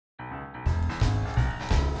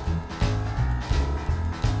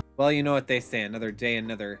Well, you know what they say, another day,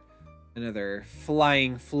 another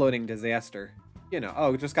flying, floating disaster. You know,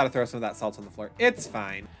 oh, just gotta throw some of that salt on the floor. It's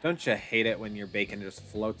fine. Don't you hate it when your bacon just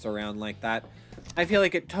floats around like that? I feel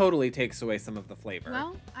like it totally takes away some of the flavor.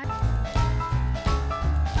 Well,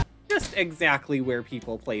 Just exactly where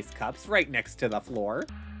people place cups, right next to the floor.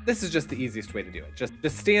 This is just the easiest way to do it. Just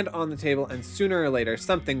stand on the table and sooner or later,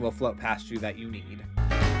 something will float past you that you need.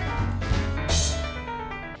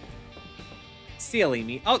 Silly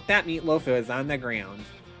meat. Oh, that meatloaf is on the ground.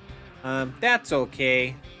 That's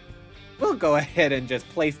okay. We'll go ahead and just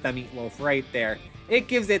place the meatloaf right there. It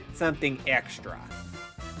gives it something extra.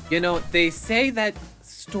 You know, they say that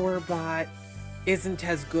store-bought isn't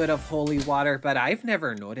as good of holy water, but I've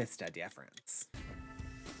never noticed a difference.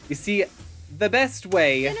 You see, the best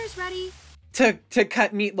way dinner's ready. to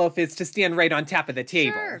cut meatloaf is to stand right on top of the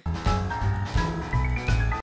table. Sure.